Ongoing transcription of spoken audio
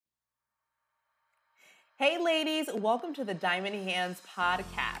Hey ladies, welcome to the Diamond Hands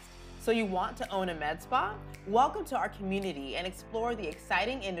podcast. So you want to own a med spa? Welcome to our community and explore the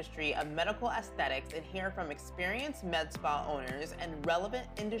exciting industry of medical aesthetics and hear from experienced med spa owners and relevant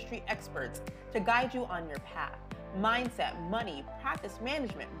industry experts to guide you on your path. Mindset, money, practice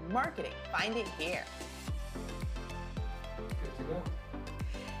management, marketing, find it here. Good to go.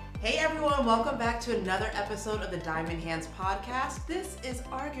 Hey everyone, welcome back to another episode of the Diamond Hands podcast. This is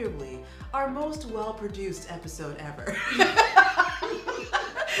arguably our most well-produced episode ever.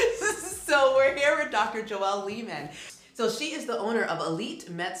 So we're here with Dr. Joelle Lehman. So she is the owner of Elite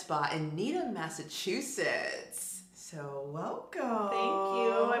Med Spa in Needham, Massachusetts. So welcome. Thank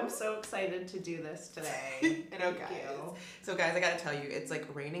you. I'm so excited to do this today. Thank you. So guys, I gotta tell you, it's like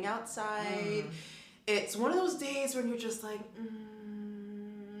raining outside. It's one of those days when you're just like,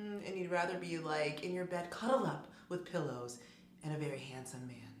 and you'd rather be like in your bed cuddled up with pillows and a very handsome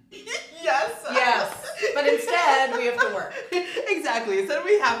man. Yes. But instead, we have to work. Exactly. Instead,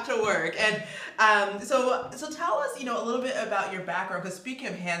 we have to work. And so tell us, a little bit about your background. Because speaking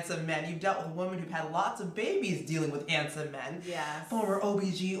of handsome men, you've dealt with women who've had lots of babies dealing with handsome men. Yes. Former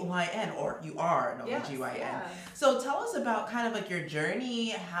OBGYN, or you are an OBGYN. Yeah. So tell us about kind of like your journey,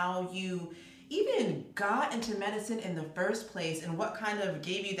 how you even got into medicine in the first place, and what kind of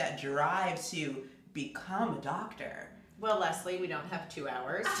gave you that drive to become a doctor. Well, Leslie, we don't have 2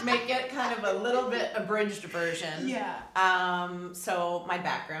 hours. Make it kind of a little bit abridged version. Yeah. So my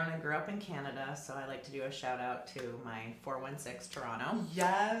background, I grew up in Canada, so I like to do a shout out to my 416 Toronto.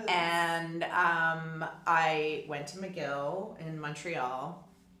 Yes. And I went to McGill in Montreal,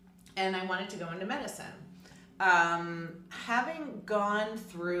 and I wanted to go into medicine. Having gone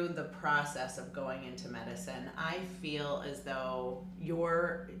through the process of going into medicine, I feel as though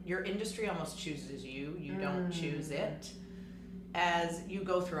your industry almost chooses you. You don't choose it. As you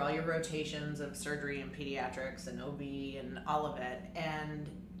go through all your rotations of surgery and pediatrics and OB and all of it, and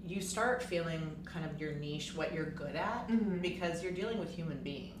you start feeling kind of your niche, what you're good at, because you're dealing with human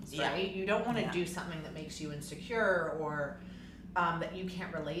beings, right? You don't want to do something that makes you insecure or that you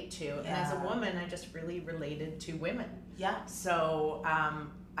can't relate to. And as a woman, I just really related to women. Yeah. So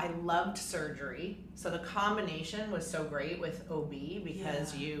I loved surgery. So the combination was so great with OB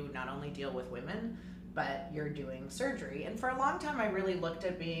because you not only deal with women, but you're doing surgery. And for a long time, I really looked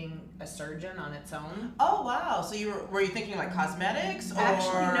at being a surgeon on its own. Oh, wow. So were you thinking like cosmetics? Or?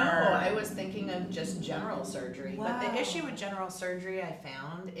 Actually, no. I was thinking of just general surgery. Wow. But the issue with general surgery I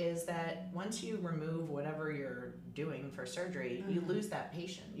found is that once you remove whatever you're doing for surgery, you lose that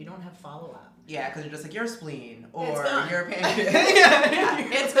patient. You don't have follow-up. Yeah, because you're just like, your spleen or gone. your pancreas.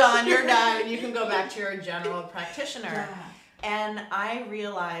 It's gone. You're done. You can go back to your general practitioner. Yeah. And I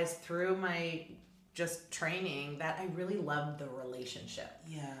realized through my just training that I really loved the relationship.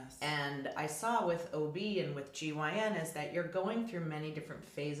 Yes. And I saw with OB and with GYN is that you're going through many different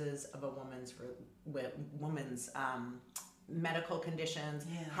phases of a woman's medical conditions,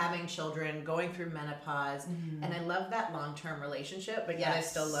 having children, going through menopause, and I love that long-term relationship, but yet I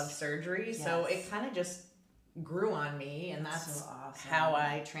still love surgery. So it kind of just grew on me, and that's so awesome. how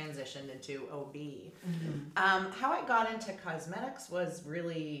I transitioned into OB. How I got into cosmetics was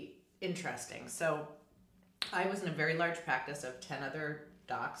really interesting. So I was in a very large practice of 10 other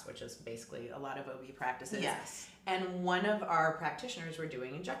docs, which is basically a lot of OB practices. Yes. And one of our practitioners were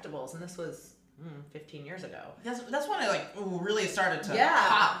doing injectables, and this was 15 years ago. That's when it really started to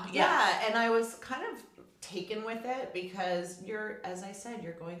pop. Yeah, and I was kind of taken with it because as I said,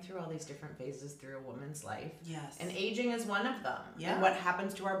 you're going through all these different phases through a woman's life. Yes. And aging is one of them. Yeah. And what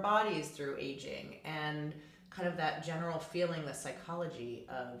happens to our bodies through aging, and kind of that general feeling, the psychology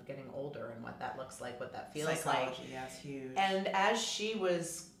of getting older and what that looks like, what that feels Psychology, like. yes, huge. And as she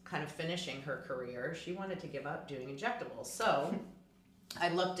was kind of finishing her career, she wanted to give up doing injectables. So I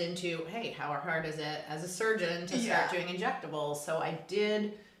looked into, hey, how hard is it as a surgeon to start doing injectables? So I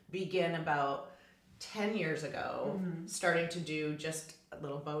did begin about 10 years ago, starting to do just a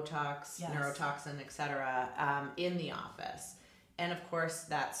little Botox, neurotoxin, etc., in the office. And of course,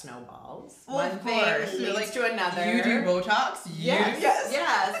 that snowballs. Well, One of thing course. leads to another. You do Botox? Yes.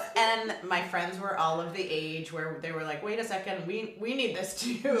 And my friends were all of the age where they were like, wait a second, we need this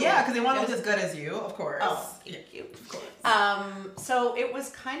too. Yeah, because they want to look as good as you, of course. Oh, thank you. Of course. So it was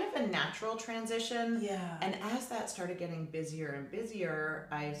kind of a natural transition. Yeah. And as that started getting busier and busier,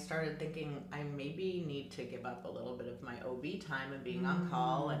 I started thinking I maybe need to give up a little bit of my OB time and being on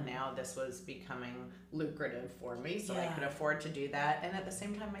call. And now this was becoming lucrative for me, so I could afford to do do that. And at the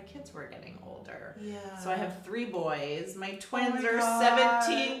same time, my kids were getting older. Yeah. So I have 3 boys. My twins my are God.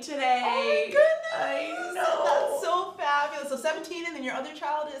 17 today. Oh my goodness. I know. That's so fabulous. So 17, and then your other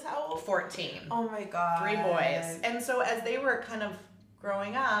child is how old? 14. Oh my God. 3 boys. And so as they were kind of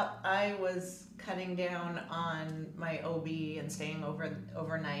growing up, I was cutting down on my OB and staying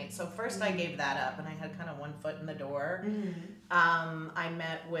overnight. So first I gave that up, and I had kind of one foot in the door. I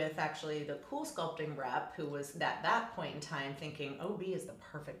met with actually the Cool Sculpting rep, who was at that point in time thinking OB is the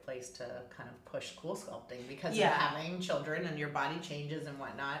perfect place to kind of push Cool Sculpting because of having children and your body changes and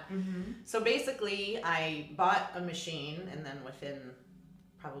whatnot. So basically I bought a machine, and then within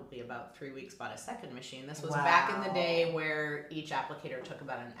probably about 3 weeks bought a second machine. This was back in the day where each applicator took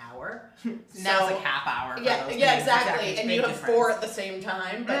about an hour. Now it's like half hour. For Yeah, those yeah, things. exactly. And you have difference. 4 at the same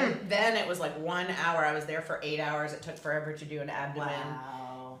time. But then it was like 1 hour. I was there for 8 hours. It took forever to do an abdomen.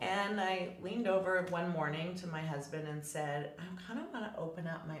 Wow. And I leaned over one morning to my husband and said, I kind of want to open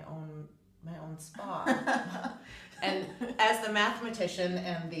up my own spa. And as the mathematician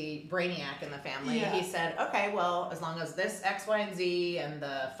and the brainiac in the family, he said, okay, well, as long as this X, Y, and Z and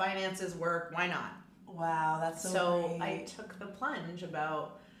the finances work, why not? Wow, that's So great. I took the plunge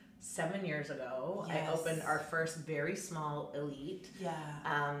about 7 years ago. Yes. I opened our first very small Elite.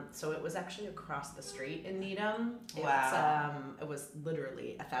 Yeah. So it was actually across the street in Needham. Wow. It was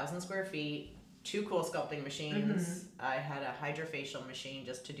literally 1,000 square feet, 2 Cool Sculpting machines. I had a hydrofacial machine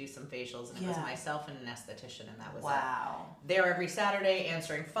just to do some facials, and it was myself and an esthetician, and that was it. There every Saturday,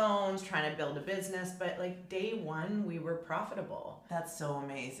 answering phones, trying to build a business. But like day 1, we were profitable. That's so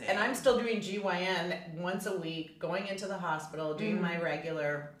amazing. And I'm still doing GYN once a week, going into the hospital, doing my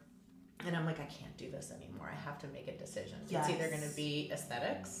regular. And I'm like, I can't do this anymore. I have to make a decision. Yes. It's either going to be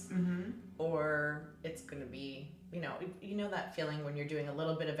aesthetics or it's going to be, you know that feeling when you're doing a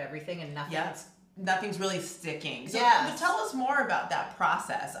little bit of everything and nothing's really sticking. So Yes. tell us more about that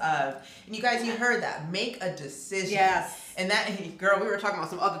process of, and you guys, you heard that, make a decision. Yes. And that, girl, we were talking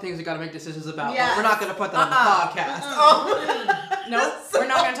about some other things we got to make decisions about, Yes. but we're not going to put that on the podcast. Oh. No, we're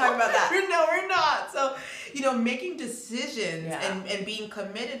not going to talk about that. No, we're not. So, making decisions and being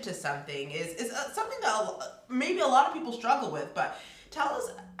committed to something is something that maybe a lot of people struggle with, but tell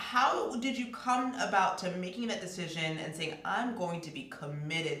us, how did you come about to making that decision and saying, I'm going to be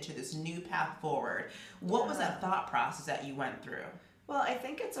committed to this new path forward? What was that thought process that you went through? Well, I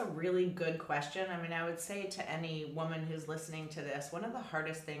think it's a really good question. I mean, I would say to any woman who's listening to this, one of the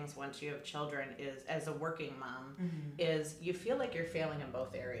hardest things once you have children is, as a working mom, is you feel like you're failing in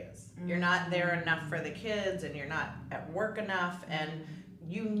both areas. You're not there enough for the kids, and you're not at work enough, and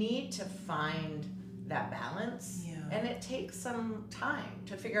you need to find that balance. And it takes some time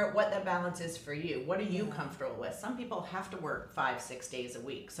to figure out what that balance is for you. What are you comfortable with? Some people have to work 5-6 days a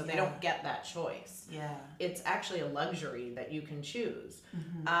week, so they don't get that choice. It's actually a luxury that you can choose.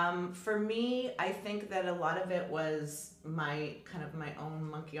 For me, I think that a lot of it was my own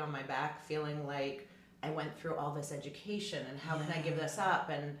monkey on my back, feeling like I went through all this education, and how can I give this up?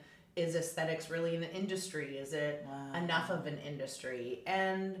 And is aesthetics really an industry? Is it enough of an industry?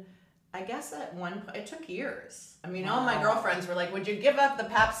 And I guess at one point, it took years. I mean, all my girlfriends were like, would you give up the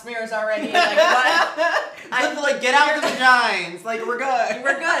pap smears already? Like, what? Get out the vagines. Like, we're good.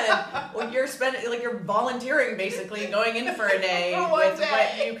 We're good. Well, you're volunteering basically, going in for a day with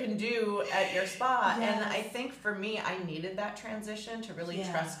what you can do at your spa. And I think for me, I needed that transition to really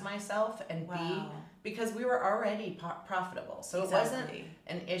trust myself and because we were already profitable. So it wasn't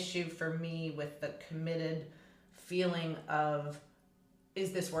an issue for me with the committed feeling of,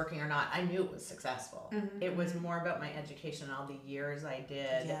 is this working or not? I knew it was successful. It was more about my education, all the years I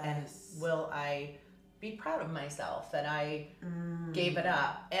did, and will I be proud of myself that I gave it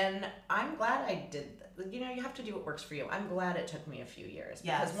up. And I'm glad I did. You have to do what works for you. I'm glad it took me a few years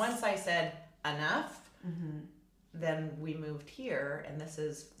because once I said enough, then we moved here, and this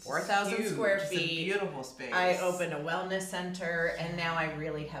is 4,000 square feet. It's a beautiful space. I opened a wellness center, and now I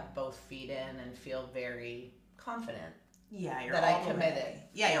really have both feet in and feel very confident. You're that all I committed.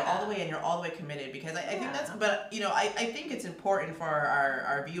 You're all the way, and you're all the way committed, because I think that's, but I think it's important for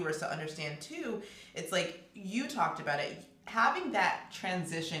our viewers to understand too. It's like you talked about it, having that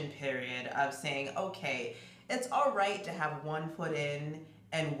transition period of saying, okay, it's all right to have one foot in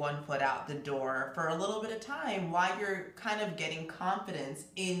and one foot out the door for a little bit of time while you're kind of getting confidence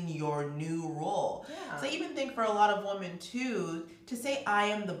in your new role. So I even think for a lot of women too, to say I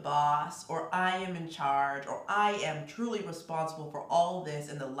am the boss, or I am in charge, or I am truly responsible for all this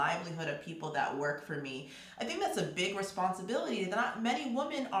and the livelihood of people that work for me, I think that's a big responsibility that not many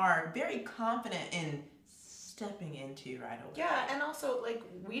women are very confident in stepping into right away. Yeah, and also, like,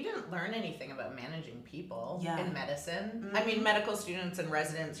 we didn't learn anything about managing people in medicine. Mm-hmm. I mean, medical students and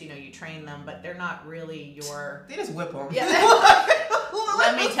residents, you train them, but they're not really your... They just whip them. Yeah.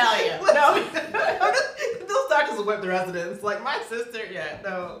 Let me tell you. No. Those doctors whip the residents. Like, my sister,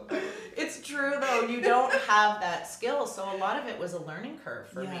 no. It's true, though. You don't have that skill, so a lot of it was a learning curve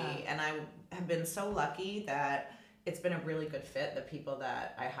for me, and I have been so lucky that it's been a really good fit, the people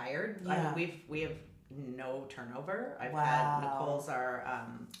that I hired. Yeah. I mean, we have no turnover. I've had Nicole's our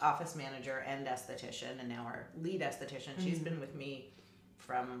office manager and esthetician, and now our lead esthetician. She's been with me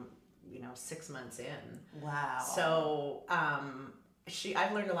from 6 months in. Wow. So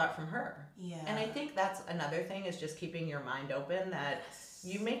I've learned a lot from her. Yeah. And I think that's another thing, is just keeping your mind open, that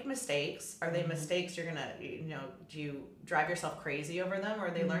you make mistakes. Are they mistakes you're gonna, do you drive yourself crazy over them, or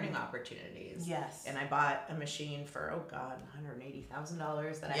are they learning opportunities? Yes. And I bought a machine for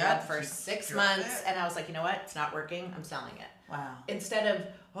 $180,000 that I had for 6 months, and I was like, you know what? It's not working. I'm selling it. Wow. Instead of,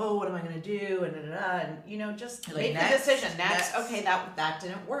 what am I gonna do? And just Like, make next, the decision. next. Okay, that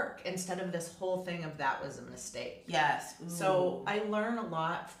didn't work. Instead of this whole thing of that was a mistake. Yes. Ooh. So I learn a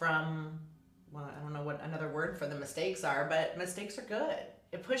lot from, I don't know what another word for the mistakes are, but mistakes are good.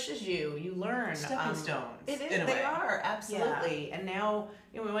 It pushes you. You learn. Stepping stones. It is. In a They way. are, absolutely. And now,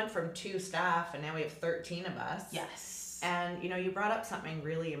 we went from 2 staff, and now we have 13 of us. Yes. And, you brought up something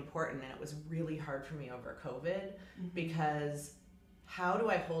really important, and it was really hard for me over COVID, because how do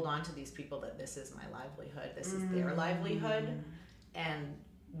I hold on to these people that this is my livelihood? This is their livelihood. And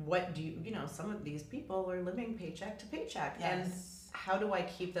what do some of these people are living paycheck to paycheck. Yes. And how do I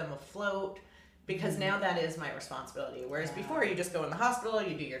keep them afloat? Because now that is my responsibility. Whereas before, you just go in the hospital,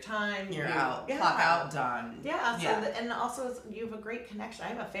 you do your time, You're out, clock out, done. Yeah. So and also you have a great connection. I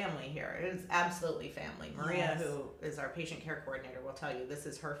have a family here. It is absolutely family. Maria, who is our patient care coordinator, will tell you this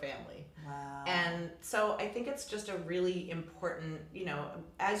is her family. Wow. And so I think it's just a really important,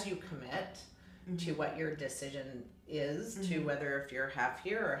 as you commit to what your decision is, to whether if you're half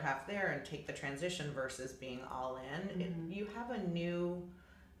here or half there, and take the transition versus being all in, you have a new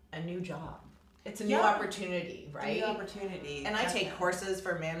job. It's a new opportunity, right? A new opportunity. And I take courses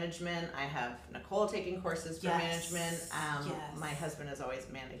for management. I have Nicole taking courses for management. My husband has always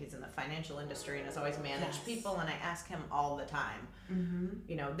managed. He's in the financial industry and has always managed people. And I ask him all the time,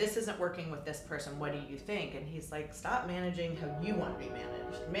 this isn't working with this person. What do you think? And he's like, stop managing how you want to be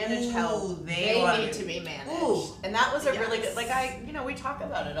managed. Manage how they need to be managed. Ooh. And that was a really good, we talk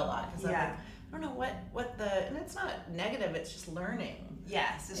about it a lot. Because I don't know and it's not negative, it's just learning.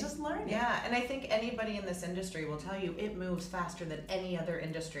 Yes, it's just learning. Yeah, and I think anybody in this industry will tell you it moves faster than any other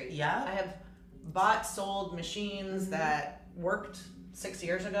industry. Yeah. I have sold machines that worked 6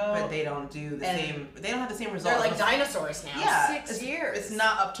 years ago. But they don't do the same, they don't have the same results. They're like dinosaurs now. Yeah. 6 years. It's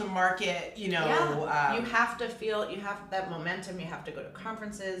not up to market, Yeah. You have to you have that momentum, you have to go to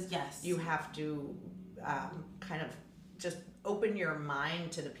conferences. Yes. You have to kind of just open your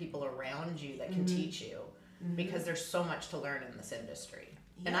mind to the people around you that can teach you. Because there's so much to learn in this industry.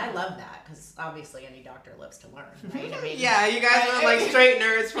 Yeah. And I love that, because obviously any doctor lives to learn, right? I mean, you guys are like straight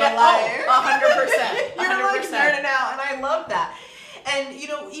nerds for life. 100%. You're like nerding out, and I love that. And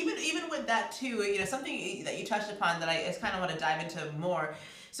even with that too, something that you touched upon that I just kind of want to dive into more.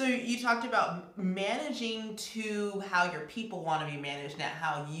 So you talked about managing to how your people want to be managed, not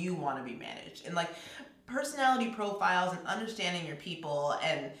how you want to be managed, and personality profiles and understanding your people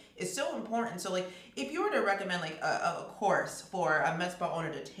and is so important. So if you were to recommend a course for a med spa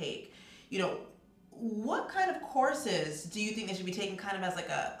owner to take, what kind of courses do you think they should be taking kind of as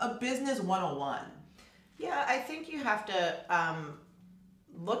a business 101? Yeah, I think you have to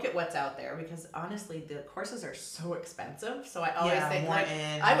look at what's out there, because honestly the courses are so expensive. So I always think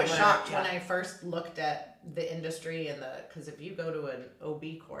I was shocked when I first looked at the industry and because if you go to an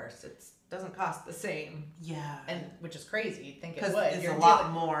OB course, it doesn't cost the same. Yeah. And which is crazy. You'd think it would. It's a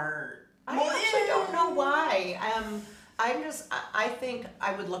lot more. I actually don't know why. I think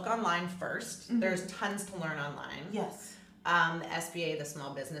I would look online first. There's tons to learn online. Yes. The SBA, the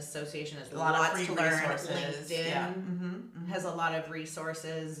Small Business Association, has a lot of free to learn. resources. LinkedIn has a lot of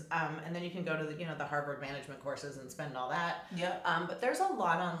resources, and then you can go to the Harvard management courses and spend all that. Yeah. But there's a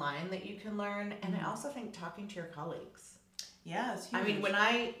lot online that you can learn, and I also think talking to your colleagues. Yeah, it's huge. I mean,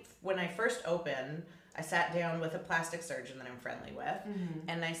 when I first opened, I sat down with a plastic surgeon that I'm friendly with,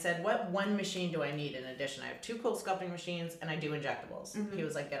 and I said, what one machine do I need in addition? I have 2 cold sculpting machines, and I do injectables. He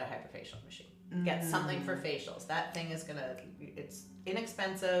was like, get a hyperfacial machine. Get something for facials. That thing is it's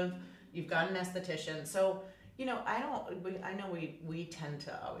inexpensive. You've got an esthetician. So, I know we tend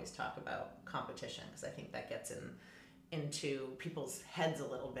to always talk about competition, because I think that gets into people's heads a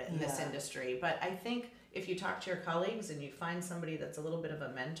little bit in this industry. But I think if you talk to your colleagues and you find somebody that's a little bit of a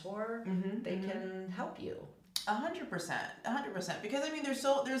mentor, they can help you. 100%, 100%. Because I mean,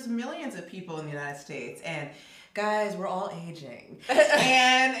 there's millions of people in the United States, and guys, we're all aging,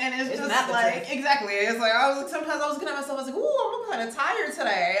 and it's Isn't just that the like truth? exactly. It's like sometimes I was looking at myself, I was like, ooh, I'm kind of tired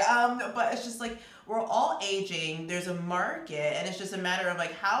today. But it's just like we're all aging. There's a market, and it's just a matter of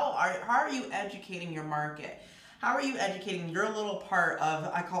like how are you educating your market? How are you educating your little part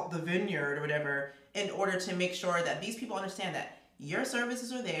of, I call it the vineyard or whatever, in order to make sure that these people understand that your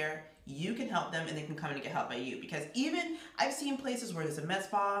services are there, you can help them, and they can come and get help by you. Because even I've seen places where there's a med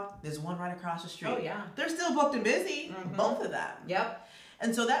spa, there's one right across the street. Oh, yeah. They're still booked and busy, both of them. Yep.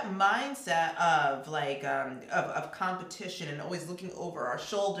 And so that mindset of like of competition and always looking over our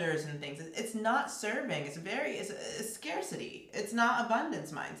shoulders and things, it's not serving. It's a scarcity. It's not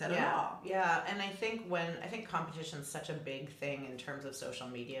abundance mindset at all. Yeah, and I think competition is such a big thing in terms of social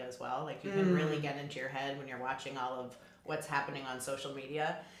media as well. Like you can really get into your head when you're watching all of what's happening on social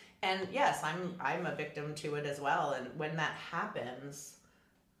media. And yes, I'm a victim to it as well. And when that happens,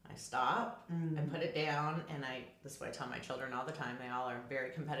 I stop and put it down, and this is what I tell my children all the time. They all are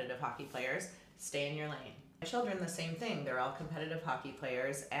very competitive hockey players. Stay in your lane. My children, the same thing. They're all competitive hockey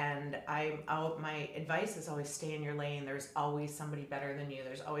players, and my advice is always stay in your lane. There's always somebody better than you.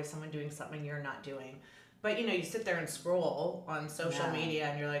 There's always someone doing something you're not doing. But you sit there and scroll on social media,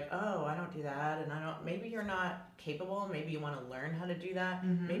 and you're like, oh, I don't do that, and maybe you're not capable. Maybe you want to learn how to do that.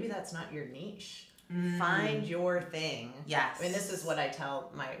 Maybe that's not your niche. Find your thing. Yes. I mean, this is what I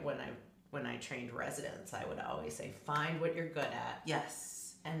tell when I trained residents. I would always say, find what you're good at.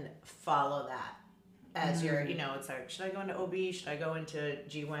 Yes. And follow that as your, it's like, should I go into OB? Should I go into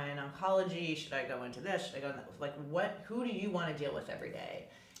GYN oncology? Should I go into this? Should I go into, like, who do you want to deal with every day?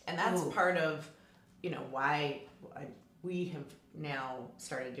 And that's part of, why we have now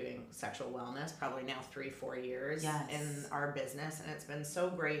started doing sexual wellness, probably now 3-4 years in our business. And it's been so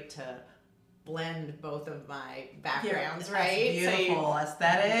great to blend both of my backgrounds, right? Beautiful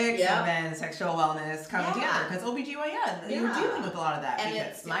aesthetics and then sexual wellness coming together. Because OBGYN, you're dealing with a lot of that. And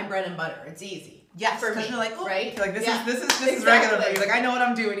it's my bread and butter. It's easy. Yes, for me, you're like, oh, right? Like this is regular for you. Like I know what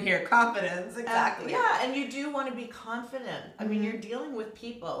I'm doing here. Confidence, exactly. And you do want to be confident. I mean, you're dealing with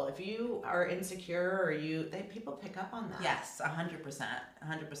people. If you are insecure or people pick up on that. Yes, 100%,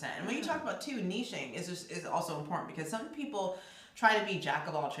 100%. And when you talk about too, niching is also important because some people try to be jack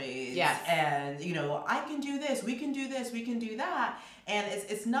of all trades. Yes. And I can do this, we can do this, we can do that, and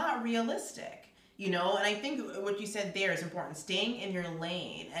it's not realistic. And I think what you said there is important, staying in your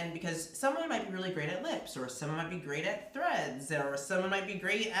lane. And because someone might be really great at lips, or someone might be great at threads, or someone might be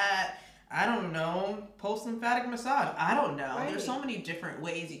great at, I don't know, post-lymphatic massage. I don't know. Right. There's so many different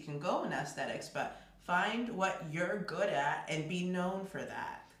ways you can go in aesthetics, but find what you're good at and be known for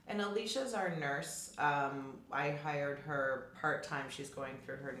that. And Alicia's our nurse. I hired her part-time. She's going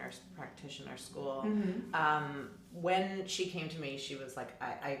through her nurse practitioner school. When she came to me, she was like,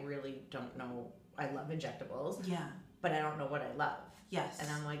 I really don't know. I love injectables. Yeah. But I don't know what I love. Yes. And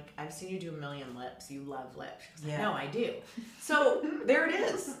I'm like, I've seen you do a million lips. You love lips. She was like, Yeah. no, I do. So there it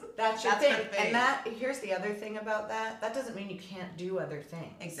is. That's your That's thing. her thing. And here's the other thing about that. That doesn't mean you can't do other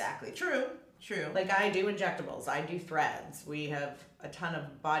things. Exactly. True. Like I do injectables. I do threads. We have a ton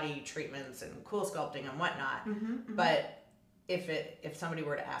of body treatments and cool sculpting and whatnot. But if somebody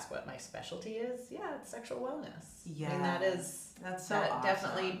were to ask what my specialty is, it's sexual wellness. Yeah. I mean, that's so awesome.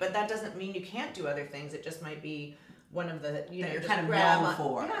 definitely, but that doesn't mean you can't do other things. It just might be one of the, that you're just kind of grab known on-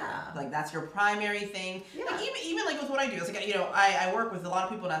 for. Yeah. Like that's your primary thing. Yeah. Like even like with what I do, it's like I work with a lot of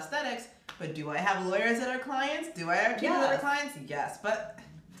people in aesthetics, but do I have lawyers that are clients? Do I have people that are clients? Yes, but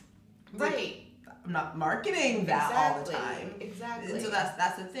Right. I'm not marketing that all the time. Exactly. And so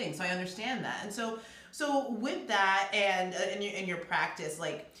that's the thing. So I understand that. And so with that and in your practice,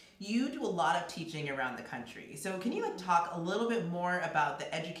 like you do a lot of teaching around the country. So can you talk a little bit more about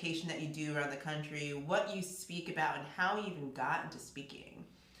the education that you do around the country, what you speak about, and how you even got into speaking?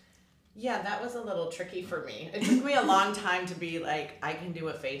 Yeah, that was a little tricky for me. It took me a long time to be like, I can do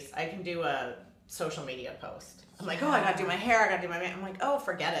a social media post. I'm like, I gotta do my hair, I gotta do my makeup. I'm like,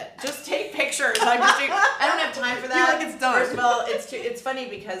 forget it. Just take pictures. I don't have time for that. You're like, it's done. First of all, it's funny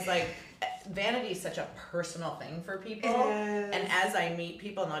because vanity is such a personal thing for people. And as I meet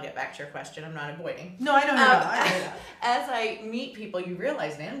people, and I'll get back to your question, I'm not avoiding. No, I know. I know. As I meet people, you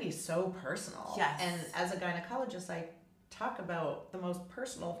realize vanity is so personal. Yes. And as a gynecologist, I talk about the most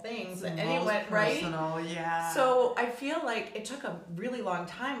personal things The that most anyone, right? personal, yeah. So I feel like it took a really long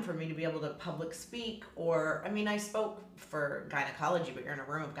time for me to be able to public speak, or, I mean, I spoke for gynecology, but you're in a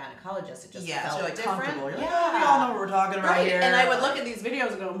room of gynecologists, it just felt so you're like different. comfortable. You're like, Yeah. oh, we all know what we're talking about Right, here. and I would look at these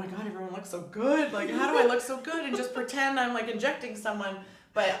videos and go, oh my god, everyone looks so good. Like, how do I look so good? And just pretend I'm like injecting someone.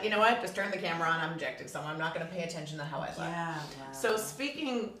 But you know what? Just turn the camera on. I'm injecting someone. I'm not going to pay attention to how I look. Yeah. Wow. So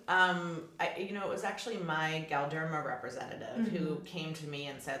speaking, it was actually my Galderma representative who came to me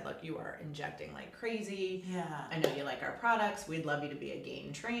and said, "Look, you are injecting like crazy. Yeah. I know you like our products. We'd love you to be a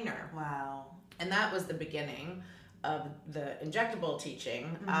GAIN trainer." Wow. And that was the beginning of the injectable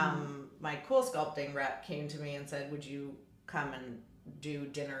teaching. My Cool Sculpting rep came to me and said, "Would you come and do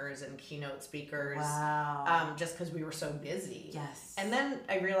dinners and keynote speakers?" Wow. Just because we were so busy. Yes. And then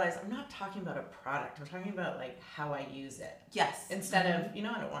I realized I'm not talking about a product. I'm talking about like how I use it. Yes. Instead of,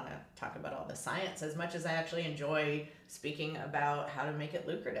 I don't want to talk about all the science as much as I actually enjoy speaking about how to make it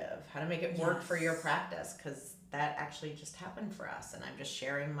lucrative, how to make it work for your practice, because that actually just happened for us. And I'm just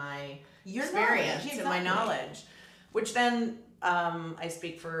sharing my experience and my knowledge, which then I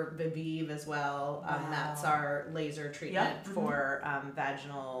speak for Vivive as well. That's our laser treatment for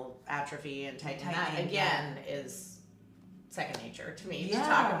vaginal atrophy and tightening. That again is second nature to me to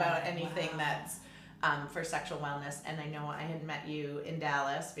talk about anything that's for sexual wellness. And I know I had met you in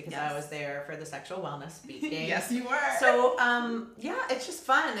Dallas because I was there for the sexual wellness speaking. Yes, you were. So it's just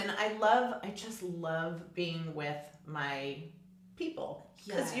fun, and I just love being with my people.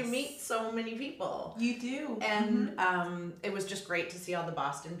 Because you meet so many people. You do. And it was just great to see all the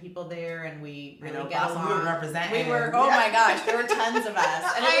Boston people there, and we really get Boston, along. we were representing. Oh my gosh, there were tons of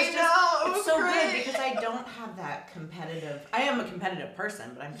us. And it was it's so great. good because I don't have that competitive, I am a competitive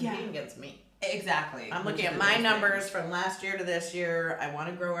person, but I'm competing against me. Exactly. I'm looking at my numbers from last year to this year. I want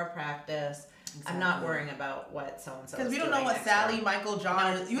to grow our practice. Exactly. I'm not worrying about what so-and-so is doing. Because we don't know what Sally, Michael,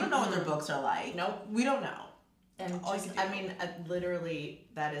 John, you don't know what their books are like. Nope. We don't know. And literally,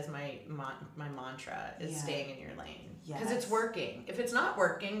 that is my mantra, is staying in your lane. Because it's working. If it's not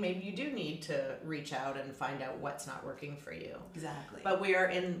working, maybe you do need to reach out and find out what's not working for you. Exactly. But we are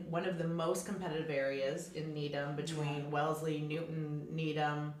in one of the most competitive areas in Needham, between Wellesley, Newton,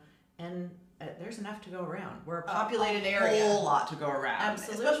 Needham, and there's enough to go around. We're a populated area. A whole lot to go around.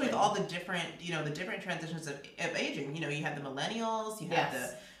 Absolutely. Especially with all the different, the different transitions of aging. You have the millennials, you have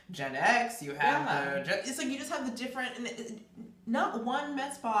the Gen X, you have it's like you just have the different, and not one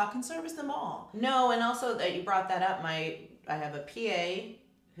med spa can service them all. No, and also that you brought that up, I have a PA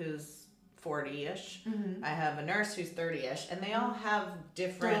who's 40-ish. I have a nurse who's 30-ish, and they all have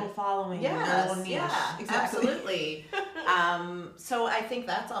different little following. Yes, exactly. Absolutely. So I think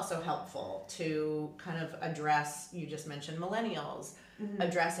that's also helpful to kind of address. You just mentioned millennials.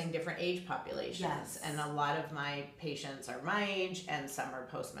 Addressing different age populations, and a lot of my patients are my age, and some are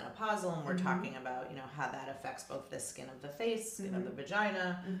postmenopausal, and we're talking about how that affects both the skin of the face, skin of the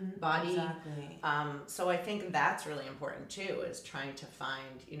vagina, body. Exactly. So I think that's really important too, is trying to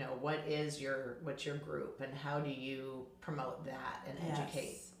find what's your group, and how do you promote that and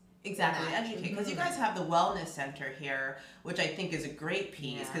educate. Exactly, educate. Because you guys have the wellness center here, which I think is a great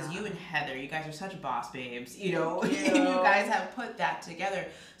piece. Because you and Heather, you guys are such boss babes. You guys have put that together.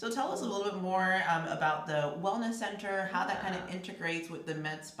 So tell us a little bit more about the wellness center, how that kind of integrates with the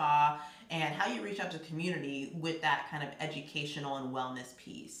med spa, and how you reach out to the community with that kind of educational and wellness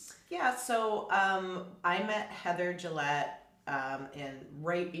piece. Yeah. So I met Heather Gillette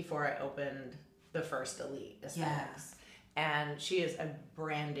right before I opened the first Elite Aesthetics. Yes. And she is a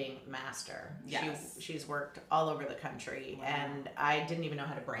branding master. Yes. She's worked all over the country. Wow. And I didn't even know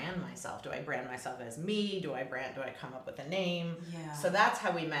how to brand myself. Do I brand myself as me? Do I come up with a name? Yeah. So that's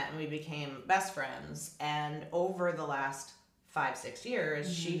how we met, and we became best friends. And over the last 5-6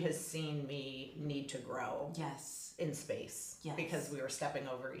 years, she has seen me need to grow. Yes. In space. Yes. Because we were stepping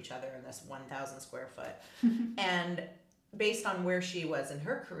over each other in this 1,000 square foot. And based on where she was in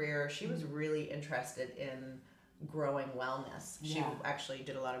her career, she was really interested in growing wellness. She actually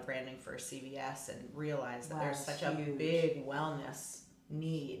did a lot of branding for CVS and realized that there's such a big wellness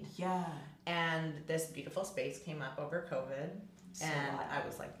need. Yeah. And this beautiful space came up over COVID, and I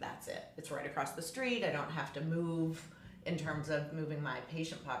was like, that's it. It's right across the street. I don't have to move in terms of moving my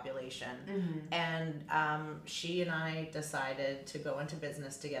patient population. And she and I decided to go into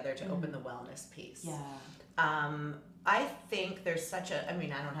business together to open the wellness piece. Yeah. I think there's such a, I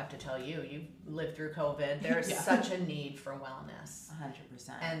mean, I don't have to tell you, you've lived through COVID. There's Yeah. such a need for wellness.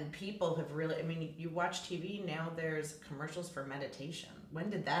 100%. And people have really, I mean, you watch TV, now there's commercials for meditation. When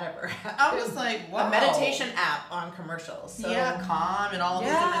did that ever happen? I was like, wow. A meditation app on commercials. So, yeah, Calm and all of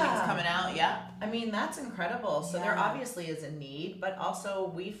these different things Yeah. coming out. Yeah. I mean, that's incredible. So there Yeah. obviously is a need, but also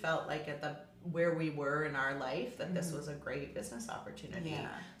we felt like at the where we were in our life that this was a great business opportunity. Yeah.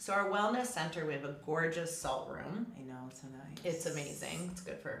 So our wellness center, we have a gorgeous salt room. I know, it's so nice. It's amazing. It's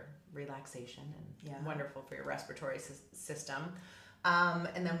good for relaxation and Yeah. wonderful for your respiratory system.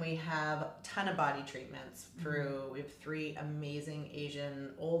 And then we have a ton of body treatments through, we have 3 amazing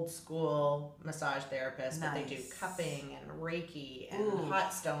Asian old school massage therapists, but they do Nice. cupping and Reiki and Ooh.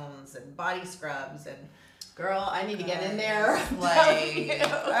 hot stones and body scrubs and girl, I need to get in there. I'm Like- telling you.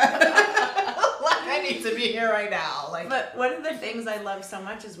 Like I need to be here right now. Like, but one of the things I love so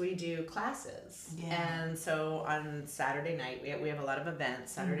much is we do classes. Yeah. And so on Saturday night, we have a lot of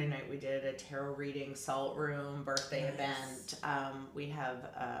events. Saturday night we did a tarot reading, salt room, birthday Nice. event. We have,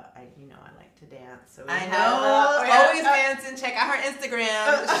 I like to dance. So we I have, know. we have- Always dancing. Check out her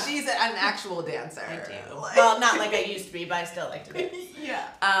Instagram. She's an actual dancer. I do. Well, not like I used to be, but I still like to dance. Yeah.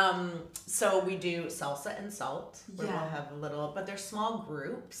 So we do salsa and salt, where Yeah. we'll have a little, but they're small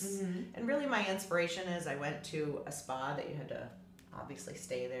groups. Mhm. And really my inspiration is I went to a spa that you had to obviously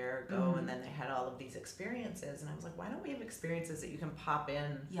stay there, go, and then they had all of these experiences. And I was like, why don't we have experiences that you can pop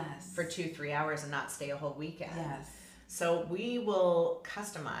in Yes. for 2-3 hours and not stay a whole weekend? Yes. So we will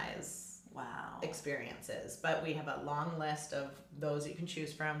customize Wow. experiences, but we have a long list of those you can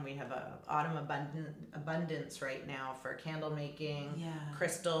choose from. We have a autumn abundance right now for candle making, Yeah.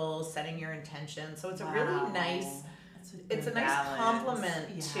 crystals, setting your intention. So it's a Wow. really nice, it's a nice balance. complement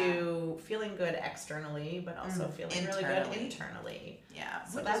Yeah. to feeling good externally, but also feeling really good Internally. internally. Yeah.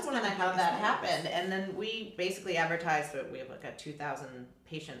 So which that's is one kind of the how biggest that things. happened. And then we basically advertise that we have like a 2,000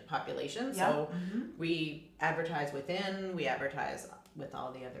 patient population. Yeah. So Mhm. we advertise within, we advertise with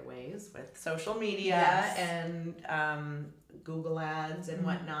all the other ways, with social media Yes. and Google ads and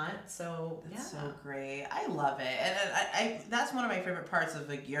whatnot. So That's yeah. so great. I love it, and I that's one of my favorite parts of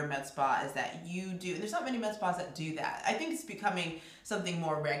like your med spa is that you do. There's not many med spas that do that. I think it's becoming something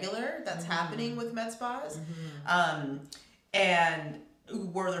more regular that's happening with med spas, and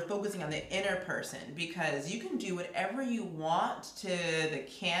where they're focusing on the inner person because you can do whatever you want to the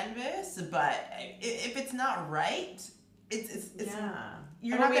canvas, but if it's not right, it's Yeah.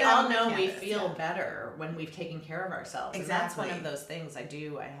 you're Well, not we gonna all have a know good we canvas, feel yeah. better when we've taken care of ourselves. And that's one of Exactly. those things I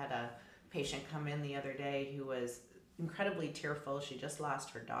do. I had a patient come in the other day who was incredibly tearful. She just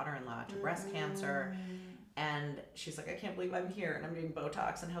lost her daughter-in-law to breast cancer. And she's like, I can't believe I'm here and I'm doing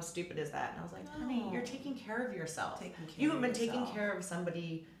Botox and how stupid is that? And I was like, honey, No. you're taking care of yourself. Taking care You of have been taking yourself. care of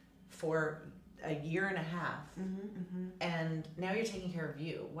somebody for a year and a half. And now you're taking care of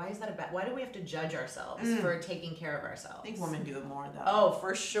you. Why is that a bad? Why do we have to judge ourselves for taking care of ourselves? I think women do it more though. Oh,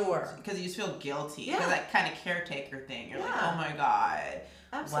 for sure. Because you just feel guilty. Yeah. Because that kind of caretaker thing. You're like, Yeah. oh my God.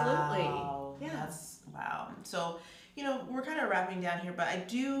 Absolutely. Wow. Yeah. That's wow. So, we're kind of wrapping down here,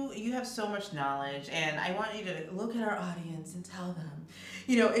 but you have so much knowledge, and I want you to look at our audience and tell them,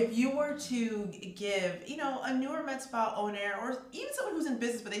 if you were to give, a newer med spa owner or even someone who's in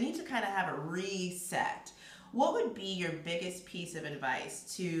business, but they need to kind of have a reset, what would be your biggest piece of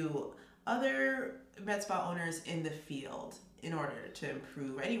advice to other med spa owners in the field in order to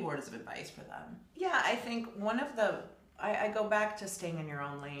improve? Any words of advice for them? Yeah, I think one of the I go back to staying in your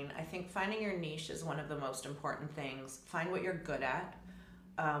own lane. I think finding your niche is one of the most important things. Find what you're good at,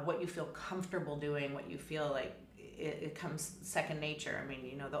 what you feel comfortable doing, what you feel like it comes second nature. I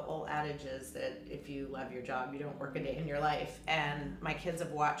mean, the old adage is that if you love your job, you don't work a day in your life. And my kids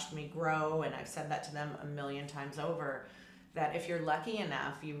have watched me grow, and I've said that to them a million times over, that if you're lucky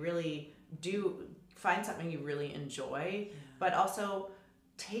enough, you really do find something you really enjoy, but also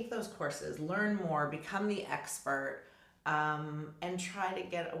take those courses, learn more, become the expert. And try to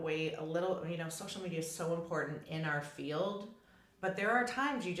get away a little, social media is so important in our field, but there are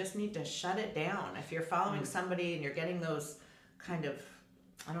times you just need to shut it down. If you're following somebody and you're getting those kind of,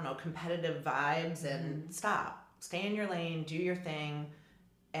 competitive vibes, and stop, stay in your lane, do your thing,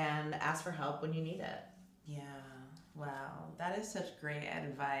 and ask for help when you need it. Yeah. Wow. That is such great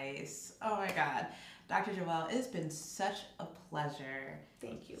advice. Oh my God. Dr. Joelle, it's been such a pleasure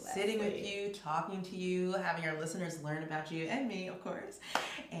Thank you, sitting with Leslie. you, talking to you, having our listeners learn about you and me, of course.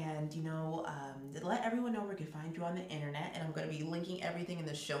 And, let everyone know where you can find you on the internet. And I'm going to be linking everything in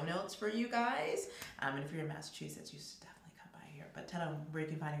the show notes for you guys. And if you're in Massachusetts, you should definitely come by here. But tell them where you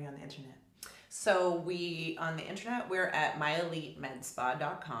can find you on the internet. So we, on the internet, we're at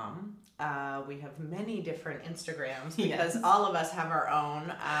myelitemedspa.com. We have many different Instagrams because all of us have our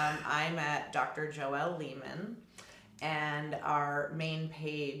own. I'm at Dr. Joelle Lehman. And our main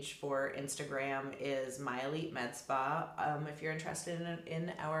page for Instagram is My Elite Med Spa. If you're interested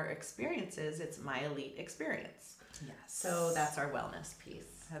in our experiences, it's My Elite Experience. Yes. So that's our wellness piece.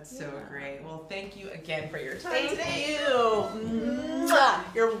 That's so great. Well, thank you again for your time Thank today. you.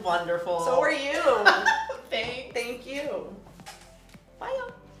 You're wonderful. So are you. Thanks. Thank you. Bye,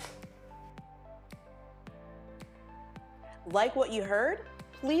 y'all. Like what you heard?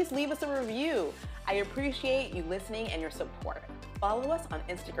 Please leave us a review. I appreciate you listening and your support. Follow us on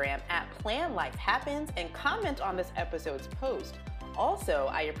Instagram at PlanLifeHappens and comment on this episode's post. Also,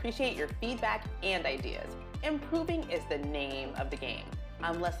 I appreciate your feedback and ideas. Improving is the name of the game.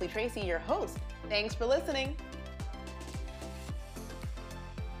 I'm Leslie Tracy, your host. Thanks for listening.